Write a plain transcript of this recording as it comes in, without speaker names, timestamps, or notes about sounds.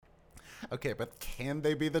Okay, but can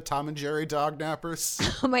they be the Tom and Jerry dog nappers?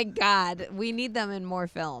 Oh my God. We need them in more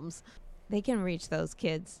films. They can reach those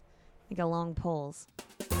kids like a long poles.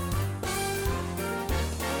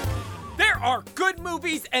 There are good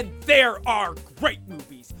movies and there are great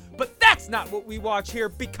movies. But that's not what we watch here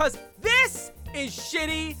because this is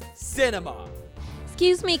shitty cinema.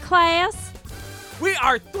 Excuse me, class. We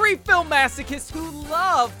are three film masochists who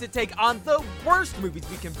love to take on the worst movies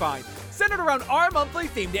we can find, centered around our monthly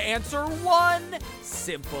theme to answer one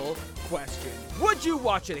simple question. Would you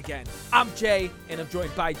watch it again? I'm Jay, and I'm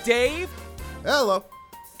joined by Dave. Hello.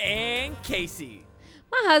 And Casey.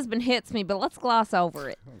 My husband hits me, but let's gloss over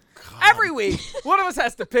it. Every week, one of us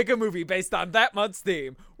has to pick a movie based on that month's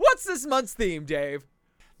theme. What's this month's theme, Dave?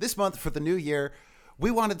 This month for the new year,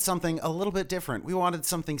 we wanted something a little bit different. We wanted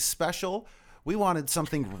something special. We wanted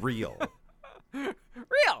something real.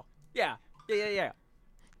 Real. Yeah.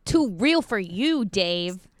 Too real for you,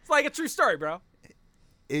 Dave. It's like a true story, bro.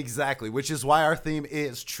 Exactly, which is why our theme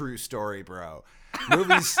is True Story, bro.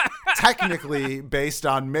 Movies technically based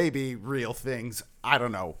on maybe real things. I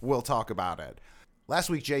don't know. We'll talk about it.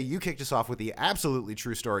 Last week, Jay, you kicked us off with the absolutely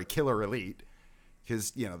true story Killer Elite.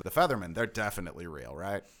 Because, the Feathermen, they're definitely real,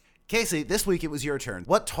 right? Casey, this week it was your turn.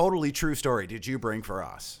 What totally true story did you bring for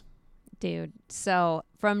us? Dude, so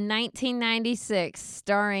from 1996,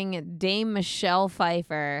 starring Dame Michelle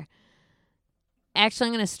Pfeiffer. Actually,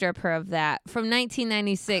 I'm going to strip her of that. From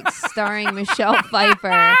 1996, starring Michelle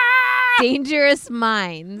Pfeiffer. Dangerous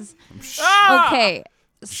Minds. Okay,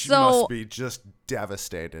 She so must be just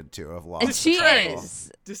devastated to have lost. and she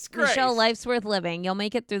is. Disgrace. Michelle, life's worth living. You'll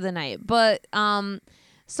make it through the night. But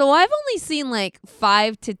so I've only seen like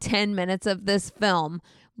 5 to 10 minutes of this film,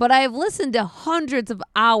 but I've listened to hundreds of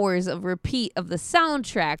hours of repeat of the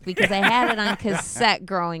soundtrack because I had it on cassette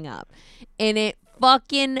growing up, and it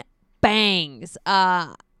fucking bangs.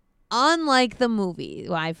 Unlike the movie,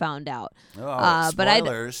 I found out. Oh,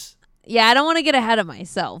 spoilers. Yeah, I don't want to get ahead of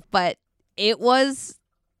myself, but it was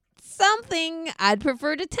something. I'd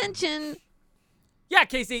prefer detention. Yeah,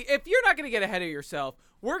 Casey, if you're not going to get ahead of yourself,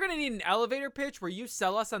 we're going to need an elevator pitch where you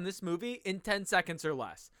sell us on this movie in 10 seconds or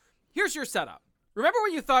less. Here's your setup. Remember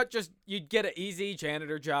when you thought just you'd get an easy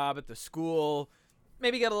janitor job at the school,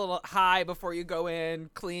 maybe get a little high before you go in,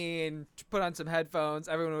 clean, put on some headphones,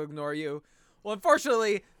 everyone will ignore you? Well,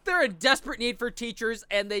 unfortunately, they're in desperate need for teachers,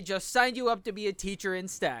 and they just signed you up to be a teacher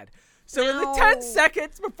instead. So in the 10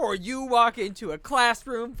 seconds before you walk into a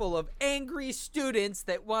classroom full of angry students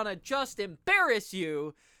that want to just embarrass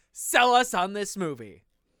you, sell us on this movie.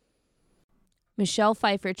 Michelle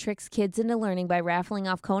Pfeiffer tricks kids into learning by raffling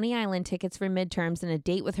off Coney Island tickets for midterms and a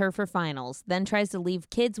date with her for finals, then tries to leave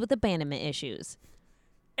kids with abandonment issues.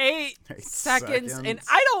 8 seconds, and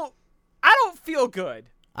I don't feel good.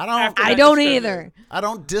 I don't either. I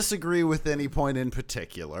don't disagree with any point in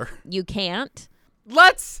particular. You can't?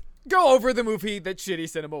 Let's go over the movie that Shitty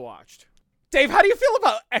Cinema watched. Dave, how do you feel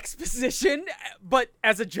about exposition, but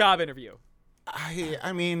as a job interview?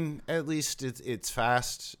 I mean, at least it's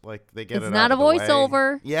fast. Like they get It's it not out a of the way.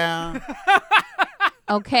 voiceover. Yeah.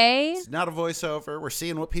 Okay. It's not a voiceover. We're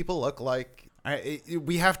seeing what people look like.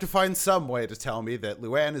 We have to find some way to tell me that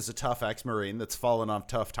Luann is a tough ex-Marine that's fallen on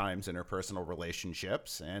tough times in her personal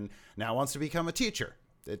relationships and now wants to become a teacher.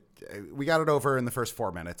 We got it over in the first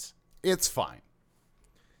 4 minutes. It's fine.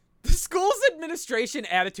 The school's administration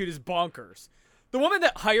attitude is bonkers. The woman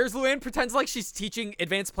that hires Luann pretends like she's teaching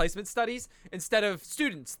advanced placement studies instead of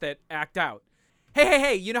students that act out.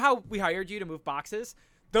 Hey, you know how we hired you to move boxes?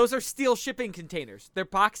 Those are steel shipping containers. They're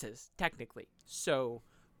boxes, technically. So,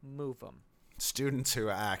 move them. Students who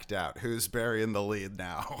act out. Who's burying the lead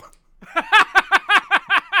now?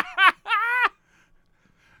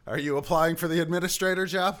 Are you applying for the administrator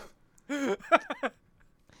job?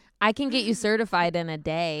 I can get you certified in a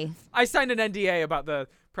day. I signed an NDA about the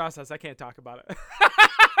process. I can't talk about it.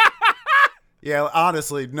 Yeah,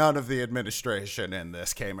 honestly, none of the administration in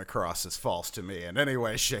this came across as false to me in any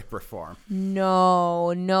way, shape, or form.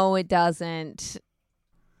 No, it doesn't.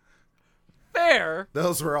 Fair.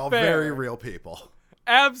 Those were all very real people.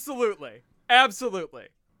 Absolutely.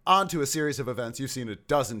 On to a series of events you've seen a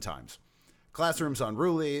dozen times. Classroom's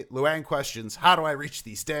unruly. Luann questions, how do I reach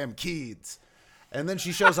these damn kids? And then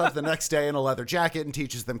she shows up the next day in a leather jacket and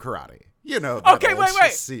teaches them karate. You know that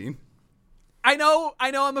wait. Scene. I know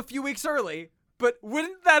I'm a few weeks early, but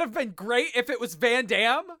wouldn't that have been great if it was Van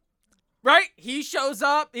Damme? Right? He shows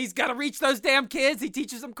up. He's got to reach those damn kids. He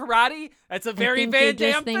teaches them karate. That's a very Van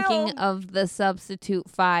Damme film. You're just thinking of The Substitute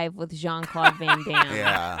 5 with Jean-Claude Van Damme.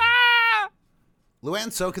 Yeah.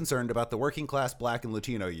 Luann's so concerned about the working class Black and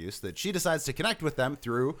Latino youth that she decides to connect with them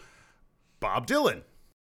through Bob Dylan.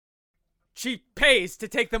 she pays to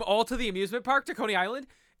take them all to the amusement park to Coney Island,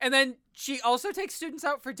 and then she also takes students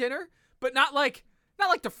out for dinner, but not like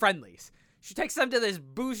the Friendlies. She takes them to this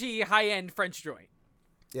bougie, high-end French joint.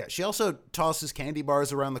 Yeah, she also tosses candy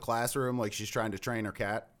bars around the classroom like she's trying to train her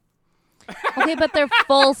cat. Okay, but they're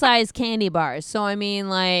full-size candy bars. So, I mean,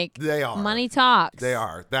 like, They are. money talks. They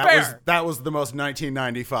are. Fair. That was the most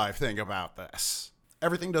 1995 thing about this.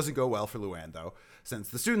 Everything doesn't go well for Luann, though, since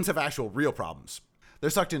the students have actual real problems. They're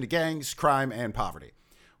sucked into gangs, crime, and poverty.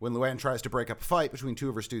 When Luann tries to break up a fight between two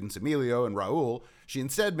of her students, Emilio and Raul, she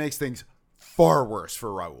instead makes things far worse for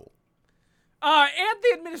Raul. And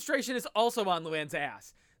the administration is also on Luann's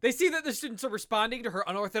ass. They see that the students are responding to her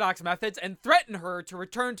unorthodox methods and threaten her to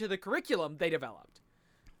return to the curriculum they developed.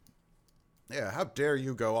 Yeah, how dare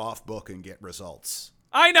you go off book and get results?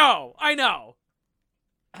 I know.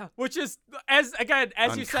 Which is, as you said,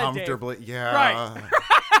 Dave. Uncomfortably, yeah. Right.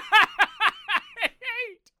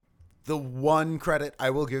 The one credit I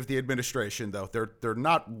will give the administration, though, they're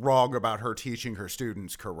not wrong about her teaching her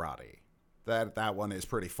students karate. That one is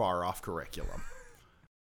pretty far off curriculum.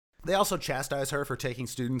 They also chastise her for taking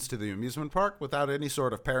students to the amusement park without any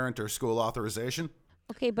sort of parent or school authorization.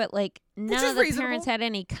 Okay, but, like, none of the reasonable. parents had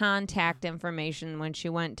any contact information when she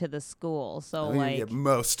went to the school. So, I mean, like... yeah,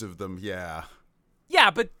 most of them, yeah.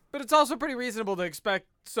 Yeah, but it's also pretty reasonable to expect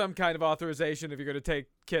some kind of authorization if you're going to take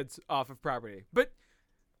kids off of property. But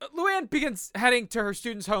Luann begins heading to her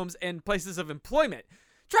students' homes and places of employment,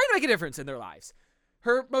 trying to make a difference in their lives.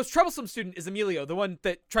 Her most troublesome student is Emilio, the one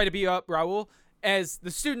that tried to beat up Raul, as the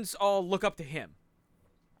students all look up to him.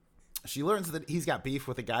 She learns that he's got beef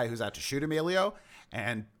with a guy who's out to shoot Emilio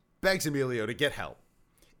and begs Emilio to get help.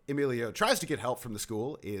 Emilio tries to get help from the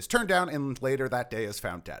school, is turned down, and later that day is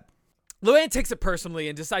found dead. Luann takes it personally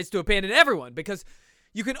and decides to abandon everyone because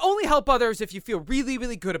you can only help others if you feel really,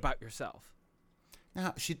 really good about yourself.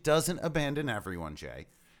 Now, she doesn't abandon everyone, Jay.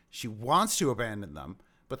 She wants to abandon them,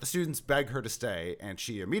 but the students beg her to stay, and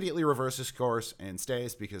she immediately reverses course and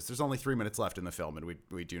stays because there's only 3 minutes left in the film, and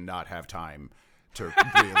we do not have time to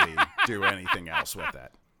really do anything else with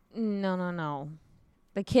it. No.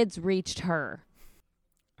 The kids reached her.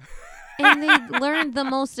 And they learned the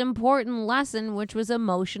most important lesson, which was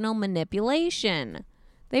emotional manipulation.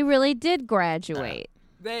 They really did graduate.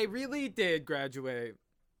 They really did graduate.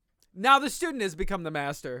 Now the student has become the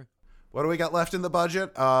master. What do we got left in the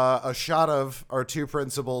budget? A shot of our two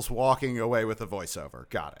principals walking away with a voiceover.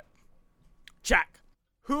 Got it. Check.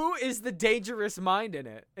 Who is the dangerous mind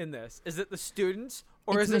in this? Is it the students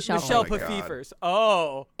or It's is it Michelle Michelle Pfeiffer. Pfeiffer?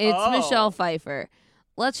 Oh. It's Michelle Pfeiffer.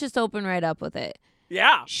 Let's just open right up with it.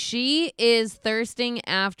 Yeah. She is thirsting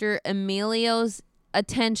after Emilio's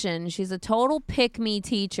attention. She's a total pick-me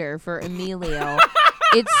teacher for Emilio.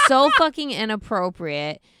 It's so fucking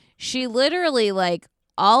inappropriate. She literally,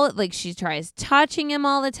 she tries touching him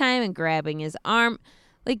all the time and grabbing his arm.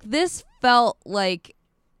 Like, this felt like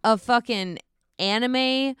a fucking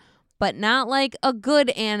anime, but not like a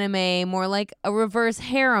good anime, more like a reverse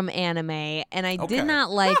harem anime. And I did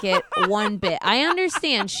not like it one bit. I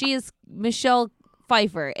understand she is Michelle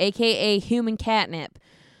Pfeiffer, a.k.a. human catnip,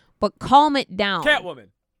 but calm it down. Catwoman.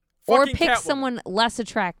 Or Fucking pick Catwoman. someone less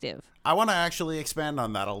attractive. I want to actually expand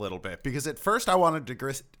on that a little bit because at first I wanted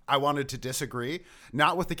to disagree,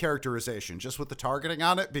 not with the characterization, just with the targeting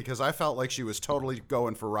on it, because I felt like she was totally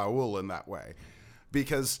going for Raul in that way.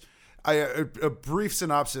 Because a brief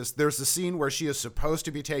synopsis, there's a scene where she is supposed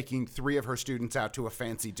to be taking 3 of her students out to a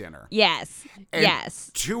fancy dinner. Yes. And yes.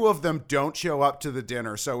 2 of them don't show up to the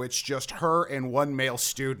dinner, so it's just her and 1 male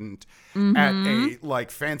student at a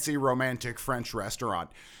fancy romantic French restaurant.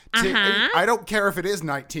 I don't care if it is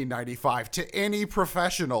 1995. To any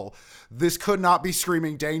professional, this could not be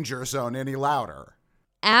screaming danger zone any louder.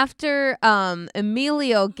 After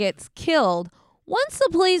Emilio gets killed, once the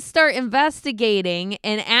police start investigating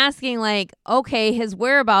and asking, okay, his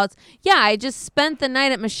whereabouts, yeah, I just spent the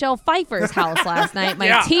night at Michelle Pfeiffer's house last night,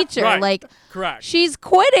 my teacher. Right. Correct. She's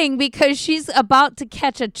quitting because she's about to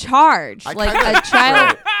catch a charge, a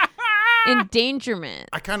child endangerment.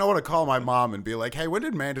 I kind of want to call my mom and be like, hey, when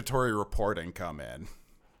did mandatory reporting come in?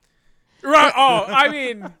 Right. Oh, I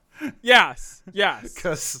mean, yes.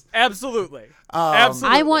 'Cause, Absolutely.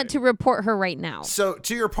 Absolutely. I want to report her right now. So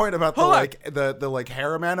to your point about the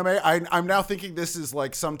harem anime, I'm now thinking this is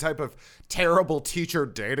like some type of terrible teacher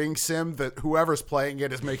dating sim that whoever's playing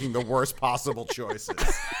it is making the worst possible choices.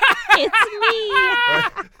 It's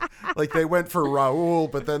me. Like they went for Raul,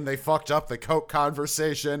 but then they fucked up the Coke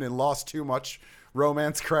conversation and lost too much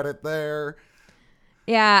romance credit there.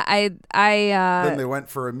 Yeah, Then they went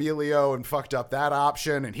for Emilio and fucked up that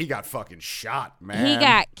option, and he got fucking shot, man. he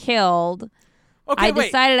got killed. Okay, I wait.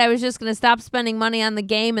 decided I was just going to stop spending money on the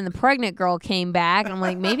game, and the pregnant girl came back. And I'm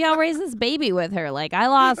like, maybe I'll raise this baby with her. Like, I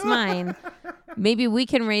lost mine. Maybe we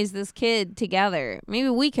can raise this kid together. Maybe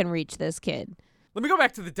we can reach this kid. Let me go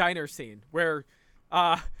back to the diner scene where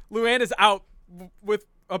Luann is out with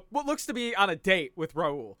what looks to be on a date with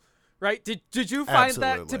Raul, right? Did you find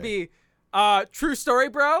that to be true story,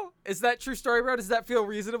 bro? Is that true story, bro? Does that feel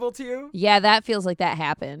reasonable to you? Yeah, that feels like that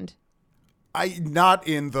happened. Not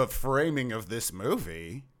in the framing of this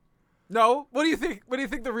movie. No? What do you think? What do you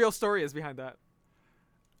think the real story is behind that?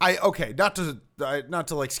 Not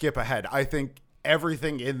to like skip ahead. I think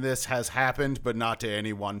everything in this has happened, but not to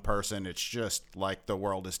any one person. It's just like the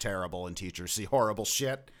world is terrible and teachers see horrible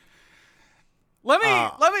shit. Let me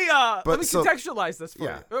contextualize this for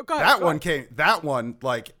you. Oh, go ahead. That one,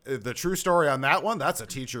 like the true story on that one, that's a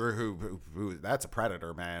teacher who that's a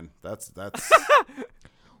predator, man. That's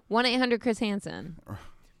 1-800-Chris Hansen.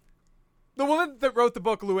 The woman that wrote the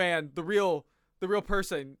book, Luann, the real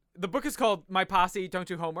person. The book is called My Posse Don't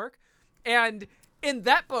Do Homework, and in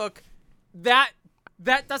that book, that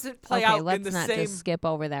doesn't play out in the same. Let's not just skip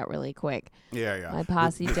over that really quick. Yeah. My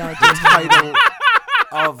posse don't do The homework. title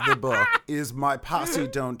of the book is My Posse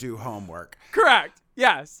Don't Do Homework. Correct.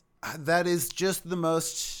 Yes. That is just the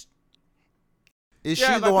most. Is Yeah,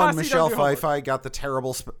 she My the one Posse Michelle Don't Do Homework. Pfeiffer got the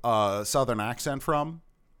terrible Southern accent from?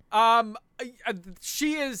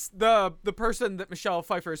 She is the person that Michelle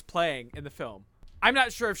Pfeiffer is playing in the film. I'm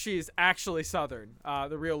not sure if she's actually Southern,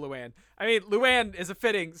 the real Luann. I mean, Luann is a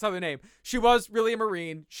fitting Southern name. She was really a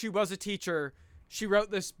Marine. She was a teacher. She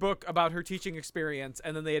wrote this book about her teaching experience,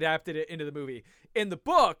 and then they adapted it into the movie. In the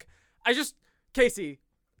book, Casey,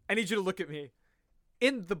 I need you to look at me.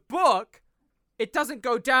 In the book, it doesn't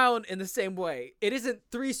go down in the same way. It isn't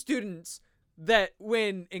 3 students that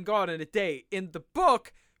win and go out on a date. In the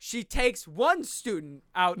book, she takes one student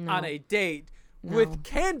out on a date with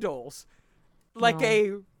candles. Like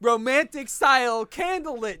a romantic style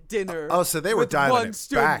candlelit dinner. Oh, so they were dialing it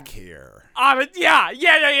back here. Yeah.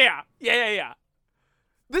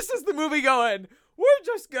 This is the movie going, we're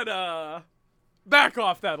just gonna back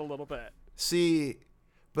off that a little bit. See,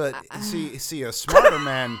 a smarter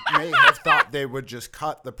man may have thought they would just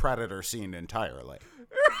cut the predator scene entirely.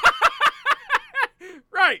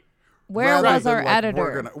 Right. Where was our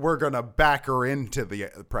editor? We're gonna back her into the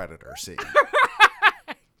predator scene.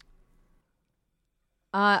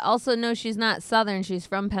 Also, no, she's not Southern. She's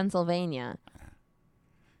from Pennsylvania.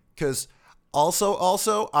 Because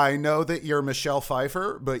also, I know that you're Michelle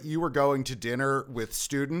Pfeiffer, but you were going to dinner with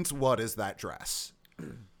students. What is that dress?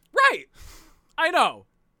 Right. I know.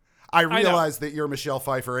 I realize that you're Michelle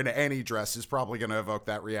Pfeiffer, and any dress is probably going to evoke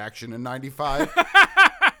that reaction in 95.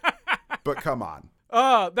 But come on.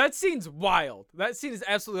 That scene's wild. That scene is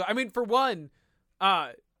absolutely. I mean, for one,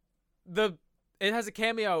 it has a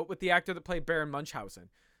cameo with the actor that played Baron Munchausen,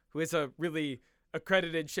 who is a really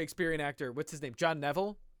accredited Shakespearean actor. What's his name? John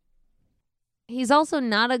Neville? He's also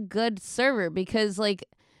not a good server because, like,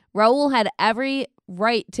 Raul had every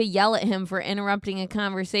right to yell at him for interrupting a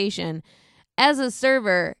conversation. As a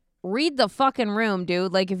server, read the fucking room,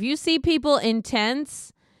 dude. Like, if you see people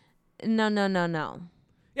intense, no.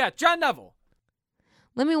 Yeah, John Neville.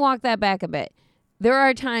 Let me walk that back a bit. There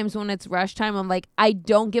are times when it's rush time. I'm like, I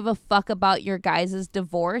don't give a fuck about your guys'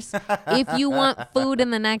 divorce. If you want food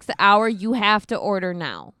in the next hour, you have to order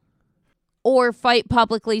now. Or fight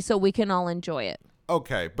publicly so we can all enjoy it.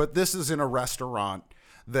 Okay, but this is in a restaurant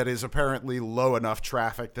that is apparently low enough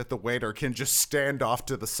traffic that the waiter can just stand off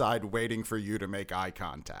to the side waiting for you to make eye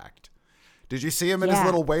contact. Did you see him in his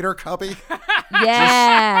little waiter cubby?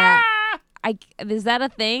 Yeah. Is that a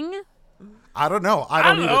thing? I don't know. I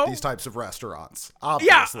don't eat at these types of restaurants,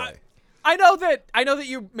 obviously. Yeah, I know that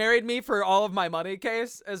you married me for all of my money,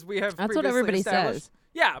 Case, as we have That's what previously everybody established. says.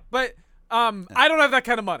 Yeah, but I don't have that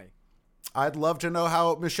kind of money. I'd love to know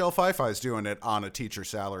how Michelle Pfeiffer is doing it on a teacher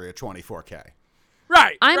salary of $24K.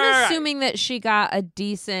 Right. I'm assuming that she got a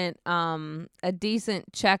decent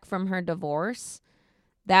check from her divorce.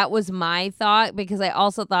 That was my thought, because I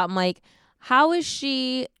also thought, I'm like, how is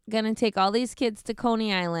she going to take all these kids to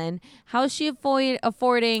Coney Island? How is she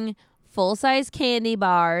affording full-size candy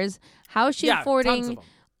bars? How is she affording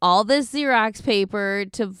all this Xerox paper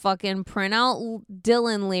to fucking print out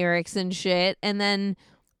Dylan lyrics and shit, and then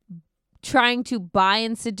trying to buy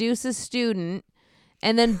and seduce a student,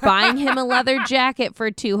 and then buying him a leather jacket for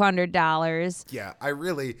 $200? Yeah,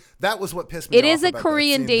 that was what pissed me off. It is a about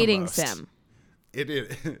Korean that scene dating the most. sim. It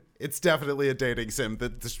is. It's definitely a dating sim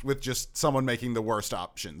with just someone making the worst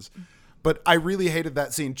options. But I really hated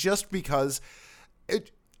that scene just because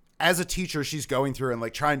as a teacher, she's going through and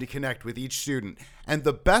like trying to connect with each student. And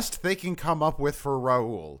the best they can come up with for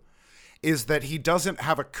Raul is that he doesn't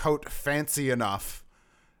have a coat fancy enough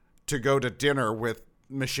to go to dinner with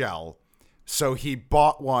Michelle. So he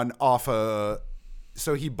bought a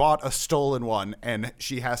stolen one, and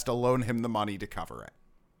she has to loan him the money to cover it.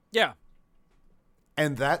 Yeah.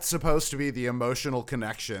 And that's supposed to be the emotional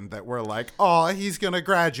connection that we're like, oh, he's going to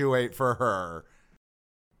graduate for her.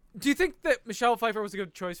 Do you think that Michelle Pfeiffer was a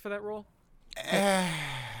good choice for that role?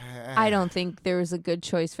 I don't think there was a good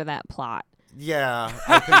choice for that plot. Yeah,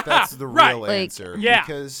 I think that's the Right. real answer. Yeah.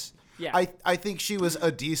 Because Yeah. I think she was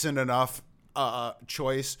a decent enough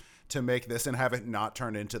choice to make this and have it not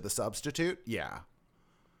turn into The Substitute. Yeah.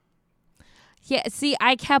 Yeah, see,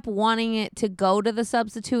 I kept wanting it to go to The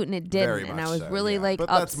Substitute, and it didn't. Very And much I was so, really yeah. like but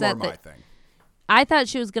that's upset more my that thing. I thought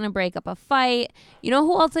she was going to break up a fight. You know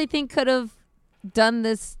who else I think could have done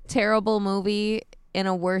this terrible movie in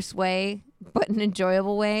a worse way, but an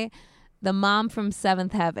enjoyable way? The mom from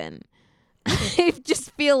Seventh Heaven. I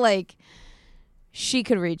just feel like she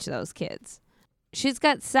could reach those kids. She's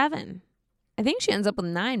got 7. I think she ends up with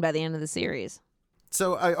 9 by the end of the series.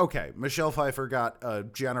 So, okay, Michelle Pfeiffer got a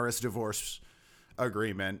generous divorce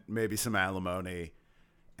agreement, maybe some alimony,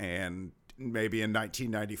 and maybe in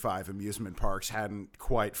 1995 amusement parks hadn't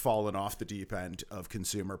quite fallen off the deep end of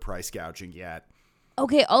consumer price gouging yet.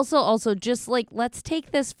 Okay, also just like let's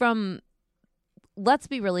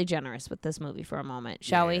be really generous with this movie for a moment,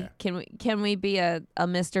 shall we? Can we be a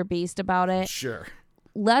Mr. Beast about it? Sure.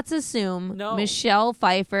 Let's assume No. Michelle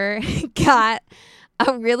Pfeiffer got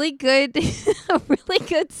a really good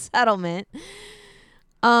settlement.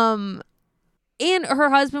 And her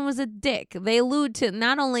husband was a dick. They allude to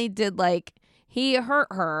not only did like he hurt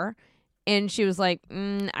her, and she was like,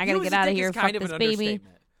 "I gotta get out of here, fuck this baby."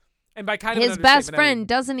 And by kind of His an best understatement, I friend mean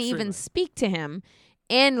doesn't even extremely. speak to him,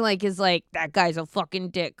 and like is like, "That guy's a fucking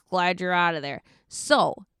dick. Glad you're out of there."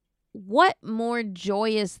 So, what more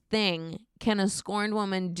joyous thing can a scorned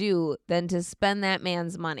woman do than to spend that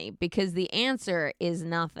man's money? Because the answer is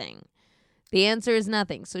nothing. The answer is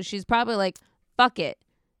nothing. So she's probably like, "Fuck it.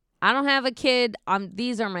 I don't have a kid.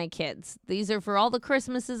 These are my kids. These are for all the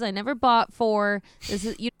Christmases I never bought for. This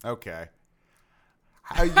is you." Okay.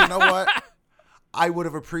 You know what? I would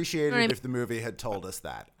have appreciated I mean- if the movie had told us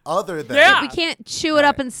that. Other than Yeah. We can't chew it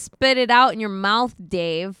up and spit it out in your mouth,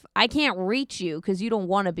 Dave. I can't reach you because you don't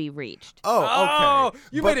want to be reached. Oh, okay.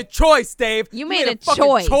 You But- made a choice, Dave. You made a fucking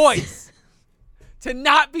choice. choice to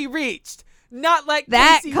not be reached. Not like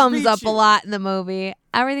That Casey comes reach up you. a lot in the movie.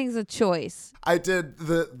 Everything's a choice. I did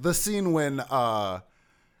the scene when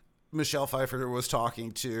Michelle Pfeiffer was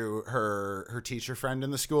talking to her teacher friend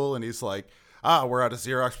in the school, and he's like, we're out of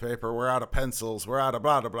Xerox paper, we're out of pencils, we're out of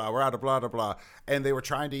blah, blah, blah, we're out of blah, blah, blah. And they were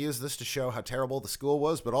trying to use this to show how terrible the school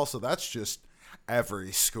was, but also that's just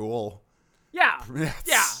every school. Yeah. It's-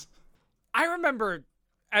 Yeah. I remember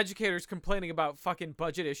educators complaining about fucking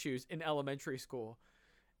budget issues in elementary school.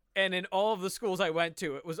 And in all of the schools I went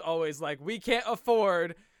to, it was always like, we can't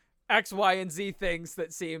afford X, Y, and Z things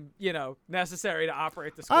that seem, necessary to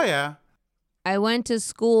operate the school. Oh, yeah. I went to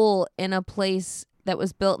school in a place that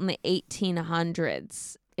was built in the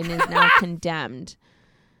 1800s and is now condemned.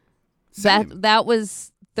 Same. That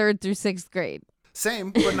was 3rd through 6th grade.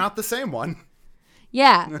 Same, but not the same one.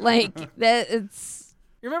 Yeah, like that. It's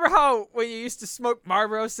You remember how when you used to smoke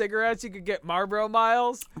Marlboro cigarettes, you could get Marlboro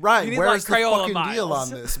miles? Right, You need, where's the Crayola fucking deal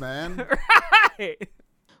miles. on this, man? Right.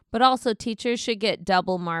 But also, teachers should get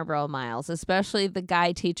double Marlboro miles, especially the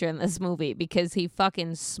guy teacher in this movie, because he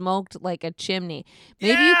fucking smoked like a chimney.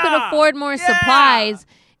 Maybe you could Yeah! afford more Yeah! supplies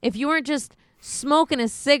if you weren't just smoking a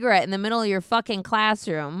cigarette in the middle of your fucking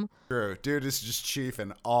classroom. True. Dude is just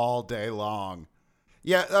chiefing all day long.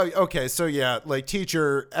 Yeah, okay, so yeah, like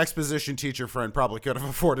exposition teacher friend probably could have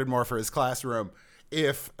afforded more for his classroom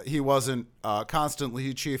if he wasn't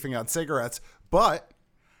constantly chiefing on cigarettes, but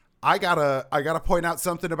I gotta point out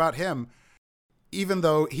something about him. Even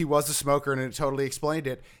though he was a smoker and it totally explained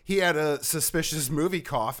it, he had a suspicious movie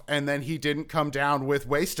cough, and then he didn't come down with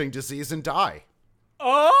wasting disease and die.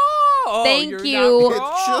 Oh, Thank you're you.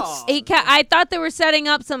 not It's just- wrong. I thought they were setting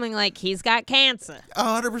up something like he's got cancer.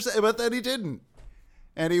 100%, but then he didn't.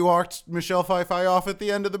 And he walked Michelle Pfeiffer off at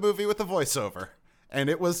the end of the movie with a voiceover. And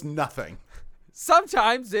it was nothing.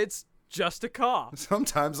 Sometimes it's just a cough.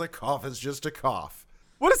 Sometimes a cough is just a cough.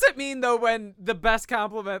 What does it mean, though, when the best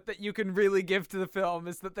compliment that you can really give to the film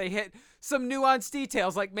is that they hit some nuanced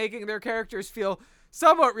details, like making their characters feel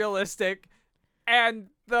somewhat realistic, and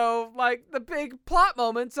though, like, the big plot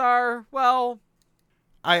moments are, well,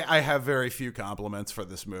 I have very few compliments for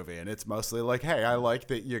this movie, and it's mostly like, hey, I like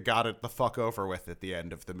that you got it the fuck over with at the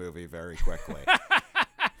end of the movie very quickly.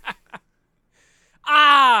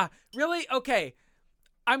 Really? Okay.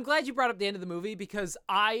 I'm glad you brought up the end of the movie because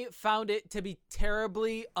I found it to be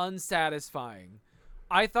terribly unsatisfying.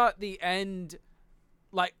 I thought the end,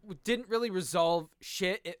 like, didn't really resolve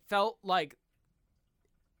shit. It felt like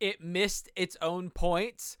it missed its own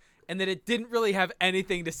points and that it didn't really have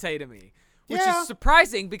anything to say to me, which is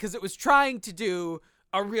surprising because it was trying to do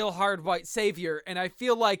a real hard white savior. And I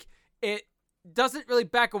feel like it doesn't really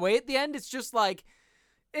back away at the end. It's just like,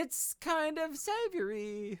 it's kind of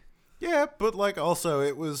savory. Yeah, but like also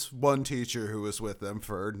it was one teacher who was with them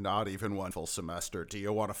for not even one full semester. Do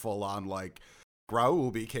you want a full on like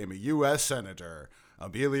Raul became a U.S. Senator,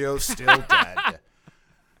 Emilio's still dead?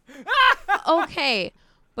 Okay,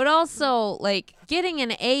 but also like getting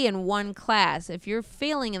an A in one class, if you're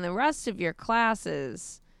failing in the rest of your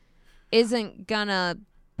classes, isn't gonna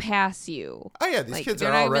pass you. Oh yeah, these like, kids they're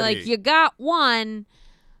are not gonna be already like you got one.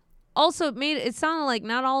 Also, it sounded like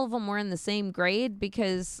not all of them were in the same grade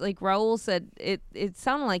because, like Raul said, it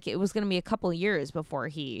sounded like it was going to be a couple years before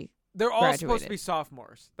he They're all graduated. supposed to be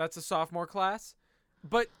sophomores. That's a sophomore class.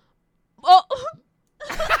 But Oh,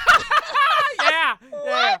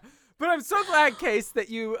 yeah. But I'm so glad, Case, that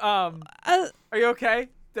you are you okay?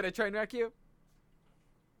 Did I train wreck you?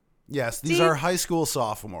 Yes, these are high school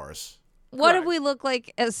sophomores. what Correct. do we look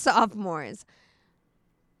like as sophomores?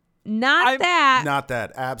 Not that. Not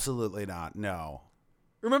that. Absolutely not. No.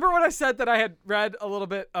 Remember when I said that I had read a little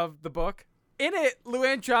bit of the book? In it,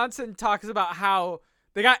 Luann Johnson talks about how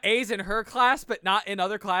they got A's in her class, but not in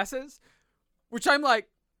other classes, which I'm like,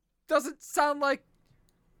 doesn't sound like,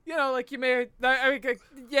 like you may, I mean,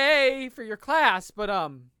 yay for your class, but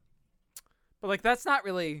like that's not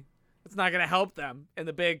really, it's not gonna help them in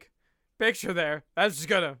the big picture there. They're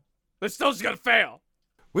still just gonna fail.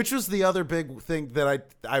 Which was the other big thing that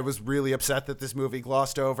I was really upset that this movie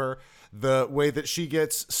glossed over. The way that she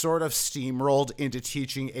gets sort of steamrolled into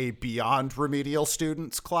teaching a beyond remedial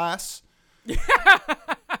students class.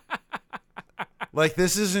 Like,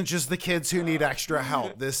 this isn't just the kids who need extra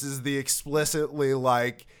help. This is the explicitly,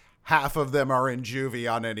 like, half of them are in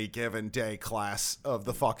juvie on any given day class of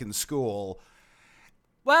the fucking school.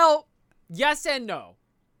 Well, yes and no.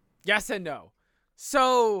 Yes and no.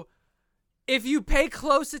 So, if you pay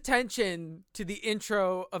close attention to the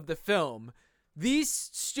intro of the film, these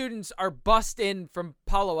students are bussed in from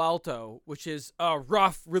Palo Alto, which is a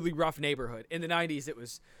really rough neighborhood. In the 90s, it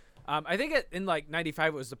was, I think in like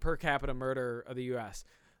 95, it was the per capita murder of the U.S.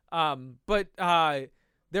 But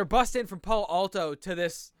they're bussed in from Palo Alto to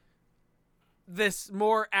this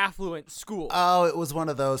more affluent school. Oh, it was one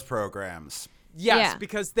of those programs. Yes, Yeah.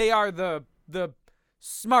 because they are the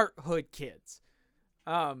smart hood kids.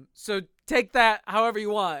 So take that however you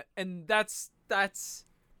want, and that's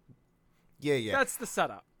Yeah. that's the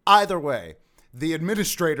setup. Either way, the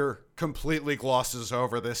administrator completely glosses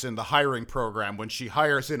over this in the hiring program when she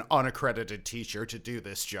hires an unaccredited teacher to do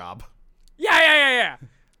this job. Yeah.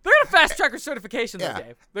 They're gonna fast track her certification, though, Yeah.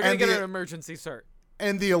 Dave. They're gonna And get the- an emergency cert.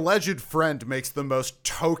 And the alleged friend makes the most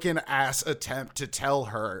token-ass attempt to tell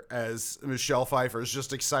her as Michelle Pfeiffer's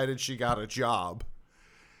just excited she got a job.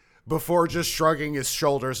 Before just shrugging his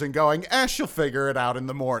shoulders and going, she'll figure it out in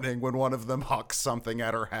the morning when one of them hucks something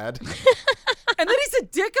at her head. And then he's a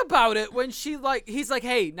dick about it when he's like,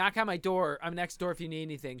 hey, knock on my door. I'm next door if you need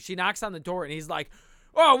anything. She knocks on the door and he's like,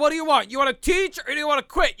 oh, what do you want? You want to teach or do you want to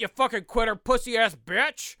quit, you fucking quitter, pussy-ass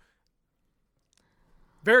bitch?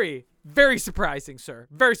 Very, very surprising, sir.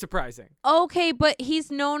 Very surprising. Okay, but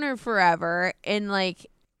he's known her forever, and like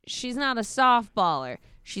she's not a softballer.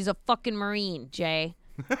 She's a fucking Marine, Jay.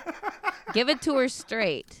 Give it to her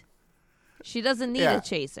straight. She doesn't need Yeah. a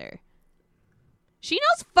chaser. She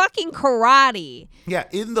knows fucking karate. Yeah,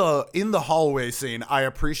 in the hallway scene, I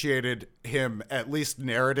appreciated him at least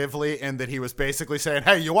narratively, and that he was basically saying,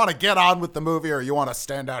 hey, you want to get on with the movie or you want to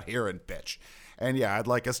stand out here and bitch? And yeah, I'd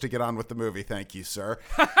like us to get on with the movie. Thank you, sir.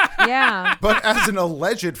 Yeah. But as an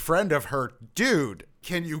alleged friend of her, dude,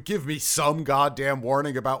 can you give me some goddamn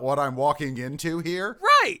warning about what I'm walking into here?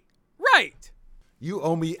 Right. You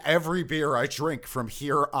owe me every beer I drink from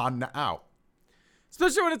here on out.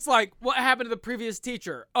 Especially when it's like, what happened to the previous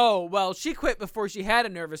teacher? Oh, well, she quit before she had a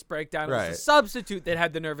nervous breakdown. It Right. was the substitute that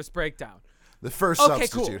had the nervous breakdown. The first Okay,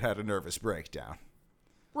 substitute cool. had a nervous breakdown.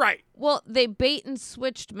 Right. Well, they bait and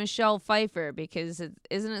switched Michelle Pfeiffer because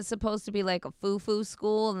isn't it supposed to be like a foo-foo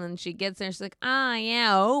school? And then she gets there, she's like,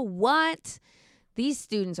 what? These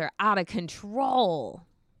students are out of control.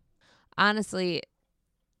 Honestly,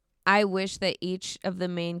 I wish that each of the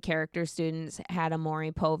main character students had a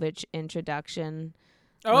Maury Povich introduction.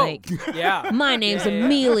 Oh, Like, yeah. My name's Yeah, yeah.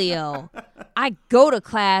 Emilio. I go to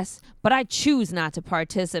class, but I choose not to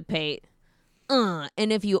participate. And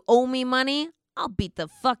if you owe me money, I'll beat the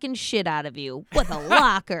fucking shit out of you with a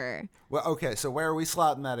locker. Well, okay, so where are we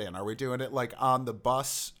slotting that in? Are we doing it like on the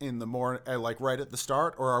bus in the morning, like right at the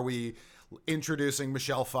start, or are we introducing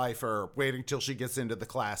Michelle Pfeiffer, waiting till she gets into the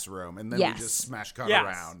classroom, and then Yes. we just smash cut Yes.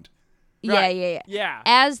 around? Right. Yeah. Yeah.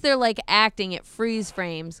 As they're like acting, it freeze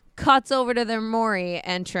frames, cuts over to their Maury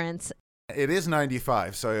entrance. It is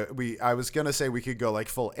 95, so I was going to say we could go like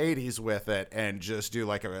full 80s with it and just do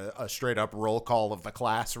like a straight up roll call of the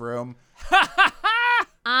classroom.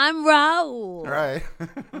 I'm Raul. Right.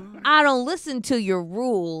 I don't listen to your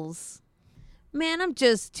rules. Man, I'm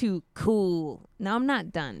just too cool. No, I'm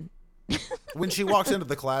not done. When she walks into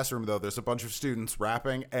the classroom, though, there's a bunch of students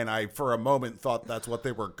rapping, and I, for a moment, thought that's what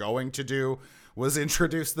they were going to do, was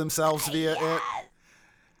introduce themselves via it.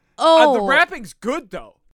 Oh, The rapping's good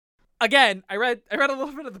though. Again, I read a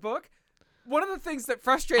little bit of the book. One of the things that I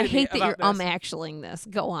frustrated me hate that you're about this, actuallying this.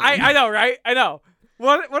 Go on. I know, right? I know.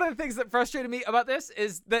 One of the things that frustrated me about this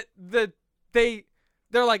is that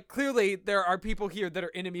they're like, clearly there are people here that are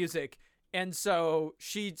into music, and so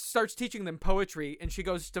she starts teaching them poetry, and she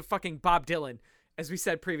goes to fucking Bob Dylan, as we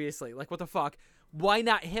said previously. Like, what the fuck? Why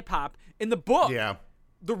not hip hop? In the book, Yeah.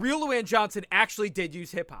 the real Luann Johnson actually did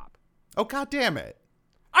use hip hop. Oh, God damn it.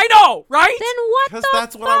 I know, right? Then what Because the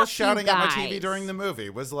that's what I was fuck, shouting you at my guys? TV during the movie,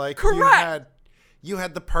 was like, Correct. you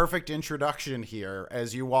had the perfect introduction here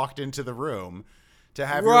as you walked into the room to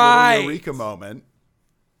have Right. your little eureka moment.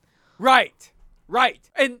 Right.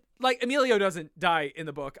 And like Emilio doesn't die in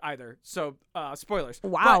the book either. So spoilers.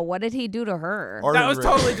 Wow, But what did he do to her? Or that in was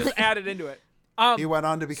real- totally just added into it. He went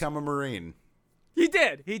on to become a Marine. He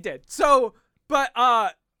did. So, but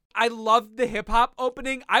I loved the hip hop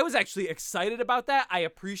opening. I was actually excited about that. I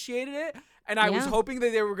appreciated it. And I was Yeah. hoping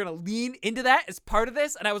that they were going to lean into that as part of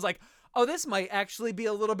this. And I was like, oh, this might actually be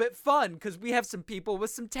a little bit fun because we have some people with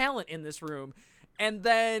some talent in this room. And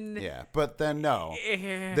then, Yeah, but then no.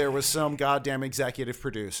 There was some goddamn executive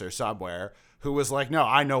producer somewhere who was like, no,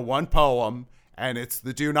 I know one poem, and it's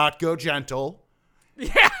the Do Not Go Gentle,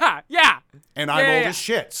 yeah. and I'm Yeah, old yeah. as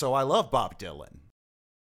shit, so I love Bob Dylan.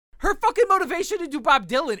 Her fucking motivation to do Bob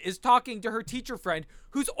Dylan is talking to her teacher friend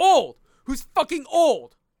who's old, who's fucking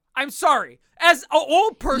old. I'm sorry. As an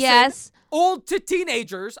old person, Yes. old to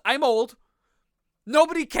teenagers, I'm old.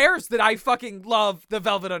 Nobody cares that I fucking love the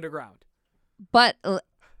Velvet Underground. But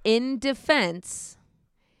in defense,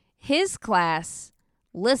 his class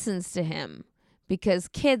listens to him because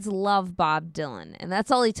kids love Bob Dylan. And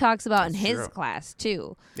that's all he talks about in That's his true. class,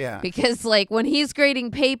 too. Yeah. Because, like, when he's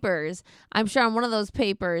grading papers, I'm sure on one of those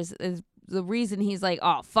papers is the reason he's like,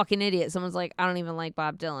 oh, fucking idiot. Someone's like, I don't even like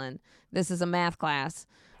Bob Dylan. This is a math class.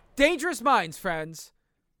 Dangerous minds, friends.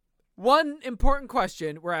 One important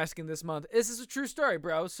question we're asking this month. Is this a true story,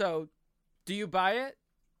 bro? So, do you buy it?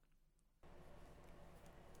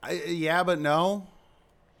 Yeah, but no.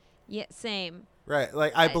 Yeah, same. Right.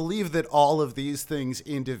 Like, I believe that all of these things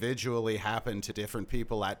individually happen to different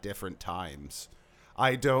people at different times.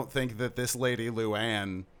 I don't think that this lady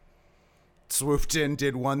Luann swooped in,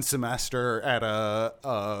 did one semester at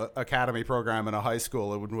a academy program in a high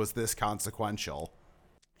school and was this consequential.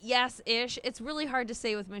 Yes-ish. It's really hard to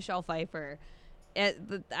say with Michelle Pfeiffer.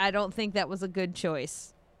 I don't think that was a good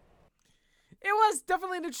choice. It was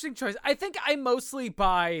definitely an interesting choice. I think I mostly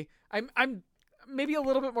buy. I'm maybe a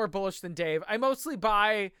little bit more bullish than Dave. I mostly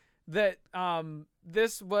buy that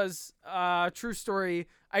this was a true story.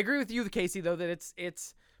 I agree with you, Casey, though, that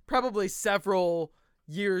it's probably several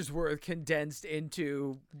years worth condensed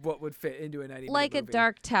into what would fit into a 90-minute Like a movie.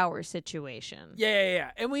 Dark Tower situation.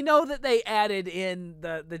 Yeah. And we know that they added in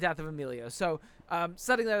the death of Emilio. So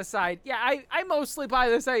setting that aside, yeah, I mostly buy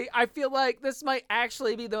this. I feel like this might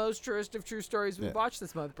actually be the most truest of true stories we've watched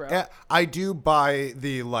this month, bro. Yeah, I do buy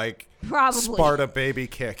the, like, Probably. Sparta baby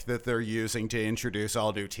kick that they're using to introduce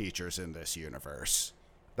all new teachers in this universe.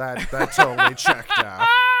 That totally checked out.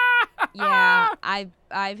 Yeah,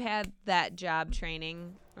 I've had that job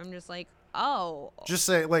training. I'm just like, oh. Just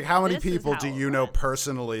say, like, how many This is people how do it you know went.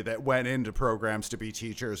 personally that went into programs to be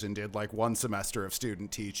teachers and did, like, one semester of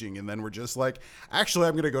student teaching and then were just like, actually,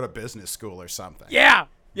 I'm going to go to business school or something? Yeah,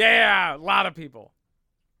 a lot of people.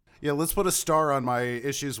 Yeah, let's put a star on my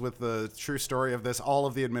issues with the true story of this. All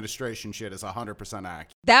of the administration shit is 100% accurate.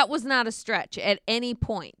 That was not a stretch at any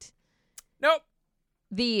point. Nope.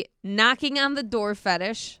 The knocking on the door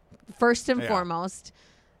fetish, first and Yeah. foremost.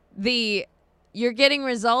 You're getting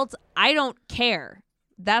results. I don't care.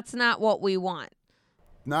 That's not what we want.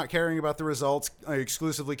 not caring about the results,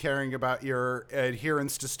 exclusively caring about your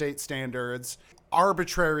adherence to state standards,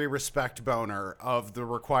 arbitrary respect boner of the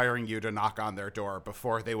requiring you to knock on their door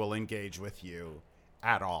before they will engage with you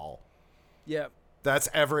at all. Yep. That's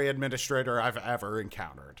every administrator I've ever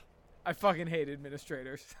encountered. I fucking hate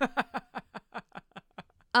administrators.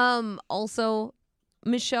 Also,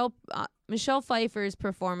 Michelle Pfeiffer's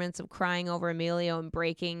performance of crying over Emilio and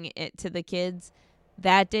breaking it to the kids,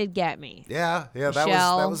 that did get me. Yeah,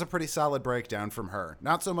 Michelle. that was a pretty solid breakdown from her.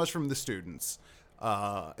 Not so much from the students.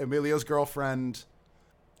 Emilio's girlfriend,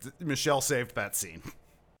 Michelle, saved that scene.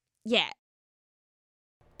 Yeah.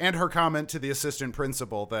 And her comment to the assistant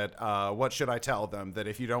principal that, what should I tell them? That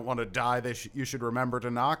if you don't want to die, you should remember to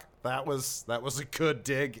knock. That was a good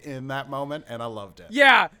dig in that moment, and I loved it.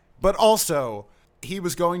 Yeah. But also, he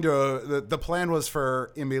was going to, the plan was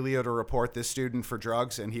for Emilio to report this student for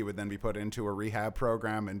drugs, and he would then be put into a rehab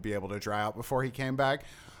program and be able to dry out before he came back.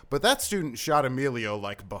 But that student shot Emilio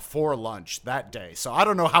like before lunch that day. So I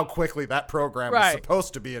don't know how quickly that program is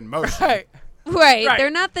supposed to be in motion. Right.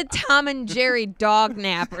 They're not the Tom and Jerry dog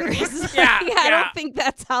nappers. I don't think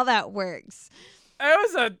that's how that works.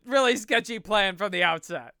 It was a really sketchy plan from the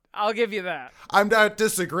outset. I'll give you that. I'm not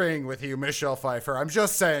disagreeing with you, Michelle Pfeiffer. I'm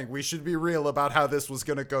just saying we should be real about how this was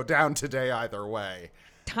going to go down today either way.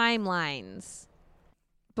 Timelines.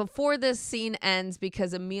 Before this scene ends,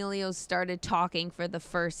 because Emilio started talking for the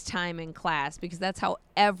first time in class, because that's how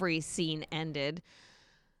every scene ended,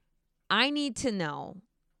 I need to know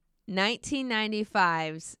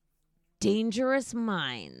 1995's Dangerous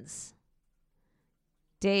Minds.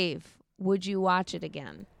 Dave, would you watch it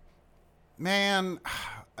again? Man,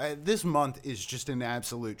 this month is just an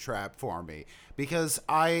absolute trap for me because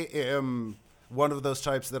I am one of those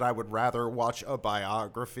types that I would rather watch a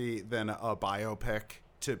biography than a biopic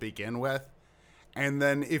to begin with. And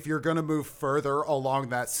then if you're going to move further along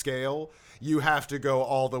that scale, you have to go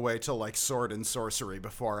all the way to like Sword and Sorcery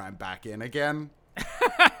before I'm back in again.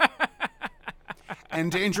 And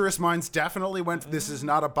Dangerous Minds definitely went, this is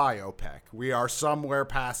not a biopic. We are somewhere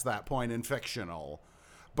past that point in fictional.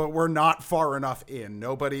 But we're not far enough in.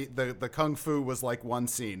 Nobody, the Kung Fu was like one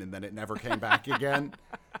scene and then it never came back again.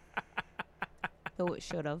 Though it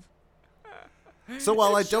should have. So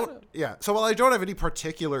while I don't have any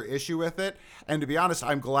particular issue with it, and to be honest,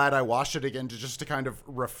 I'm glad I watched it again to kind of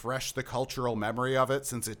refresh the cultural memory of it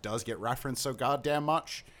since it does get referenced so goddamn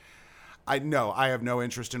much. I have no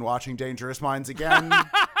interest in watching Dangerous Minds again.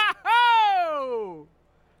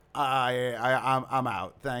 I'm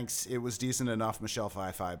out. Thanks. It was decent enough, Michelle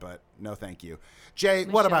Pfeiffer, but no thank you. Jay,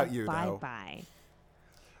 what about you, though? Bye-bye.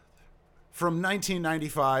 From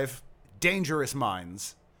 1995, Dangerous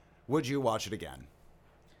Minds. Would you watch it again?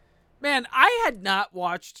 Man, I had not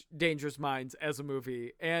watched Dangerous Minds as a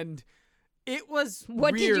movie, and it was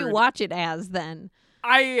What weird. did you watch it as, then?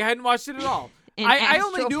 I hadn't watched it at all. I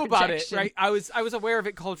only knew about it, projection. right? I was aware of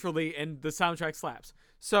it culturally, and the soundtrack slaps.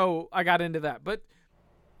 So I got into that. But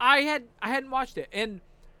I hadn't watched it, and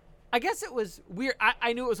I guess it was weird.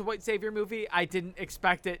 I knew it was a white savior movie. I didn't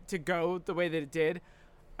expect it to go the way that it did.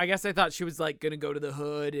 I guess I thought she was like gonna go to the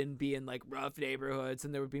hood and be in like rough neighborhoods,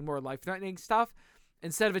 and there would be more life-threatening stuff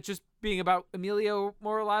instead of it just being about Emilio,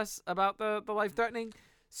 more or less about the life-threatening.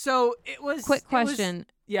 So it was. Quick question.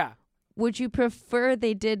 Yeah. Would you prefer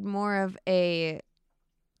they did more of a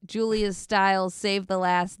Julia Stiles Save the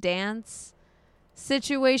Last Dance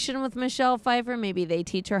situation with Michelle Pfeiffer? Maybe they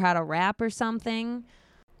teach her how to rap or something.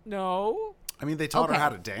 No. I mean, they taught her how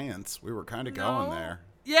to dance. We were kind of going there.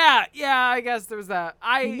 Yeah, I guess there's that.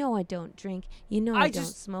 You know I don't drink. You know I don't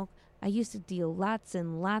smoke. I used to deal lots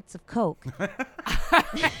and lots of coke.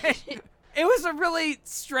 It was a really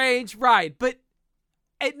strange ride, but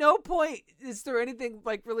at no point is there anything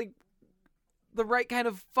like really the right kind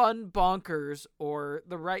of fun bonkers or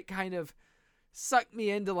the right kind of suck me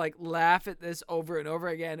in to like laugh at this over and over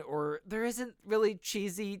again, or there isn't really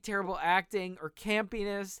cheesy, terrible acting or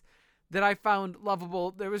campiness that I found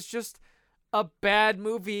lovable. There was just a bad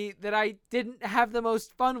movie that I didn't have the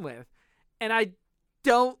most fun with. And I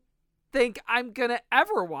don't think I'm going to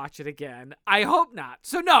ever watch it again. I hope not.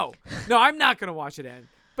 So no, I'm not going to watch it again.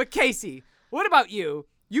 But Casey, what about you?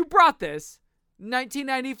 You brought this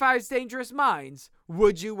 1995's Dangerous Minds.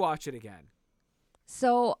 Would you watch it again?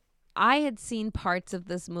 So I had seen parts of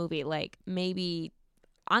this movie, like maybe,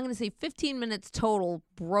 I'm going to say 15 minutes total,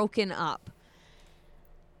 broken up.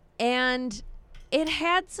 And it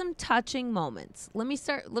had some touching moments. Let me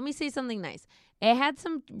say something nice. It had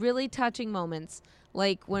some really touching moments,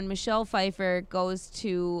 like when Michelle Pfeiffer goes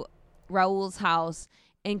to Raul's house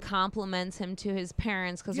and compliments him to his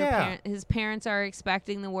parents because his parents are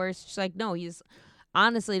expecting the worst. She's like, no, he's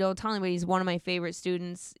honestly, don't tell anybody, he's one of my favorite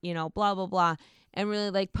students, you know, blah, blah, blah, and really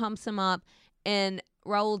like pumps him up. And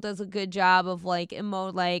Raul does a good job of like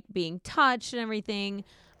being touched and everything.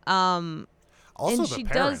 Also, and the she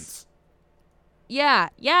parents. Yeah.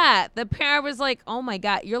 The parent was like, "Oh my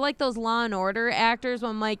God, you're like those Law and Order actors."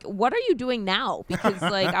 I'm like, "What are you doing now?" Because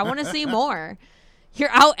like I want to see more.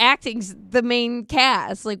 You're out acting the main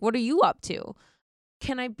cast. Like, what are you up to?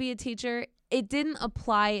 Can I be a teacher? It didn't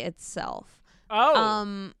apply itself.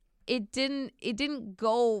 Oh. It didn't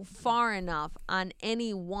go far enough on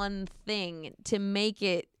any one thing to make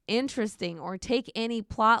it interesting or take any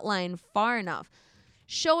plot line far enough.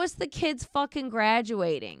 Show us the kids fucking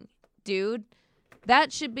graduating, dude.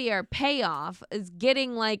 That should be our payoff, is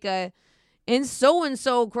getting like and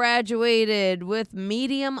so-and-so graduated with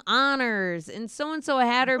medium honors, and so-and-so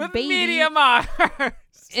had her With baby. medium honors.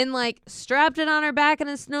 And like strapped it on her back in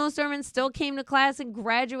a snowstorm and still came to class and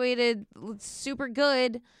graduated super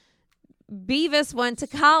good. Beavis went to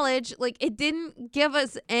college. Like, it didn't give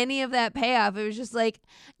us any of that payoff. It was just like,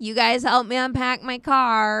 you guys help me unpack my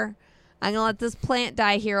car. I'm gonna let this plant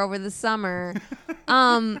die here over the summer.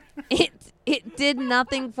 It did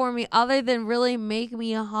nothing for me other than really make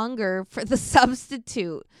me hunger for the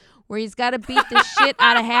substitute, where he's got to beat the shit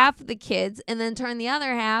out of half of the kids and then turn the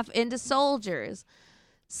other half into soldiers.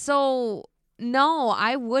 So no,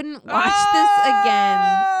 I wouldn't watch this again.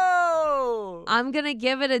 I'm gonna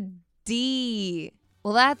give it a D.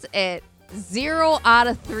 Well, that's it. 0 out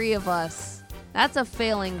of 3 of us. That's a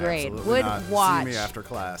failing grade. Absolutely Would not. watch. See me after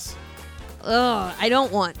class. Ugh, I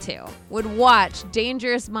don't want to. Would watch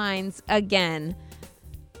Dangerous Minds again.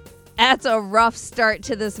 That's a rough start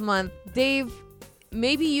to this month. Dave,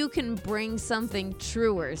 maybe you can bring something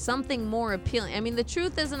truer, something more appealing. I mean, the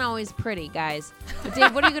truth isn't always pretty, guys. But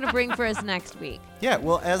Dave, what are you going to bring for us next week? Yeah,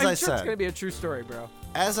 well, as I I'm sure said, it's gonna be a true story, bro.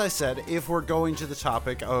 as I said, if we're going to the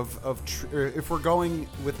topic if we're going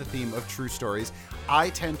with the theme of true stories, I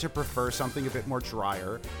tend to prefer something a bit more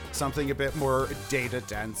drier, something a bit more data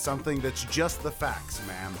dense, something that's just the facts,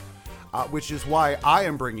 man. Which is why I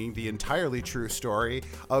am bringing the entirely true story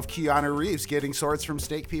of Keanu Reeves getting swords from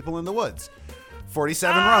snake people in the woods.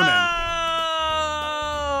 47 Ronin.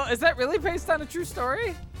 Oh, is that really based on a true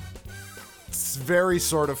story? It's very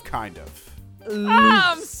sort of, kind of.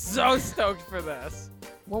 I'm so stoked for this.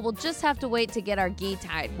 Well, we'll just have to wait to get our gi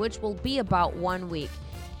tied, which will be about 1 week.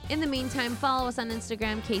 In the meantime, follow us on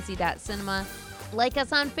Instagram, casey.cinema. Like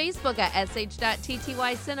us on Facebook at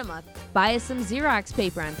sh.ttycinema. Buy us some Xerox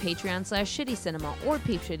paper on Patreon/shittycinema or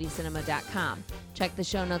peepshittycinema.com. Check the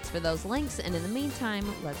show notes for those links, and in the meantime,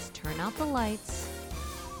 let's turn out the lights.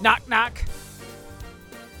 Knock, knock.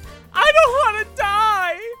 I don't want to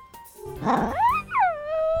die.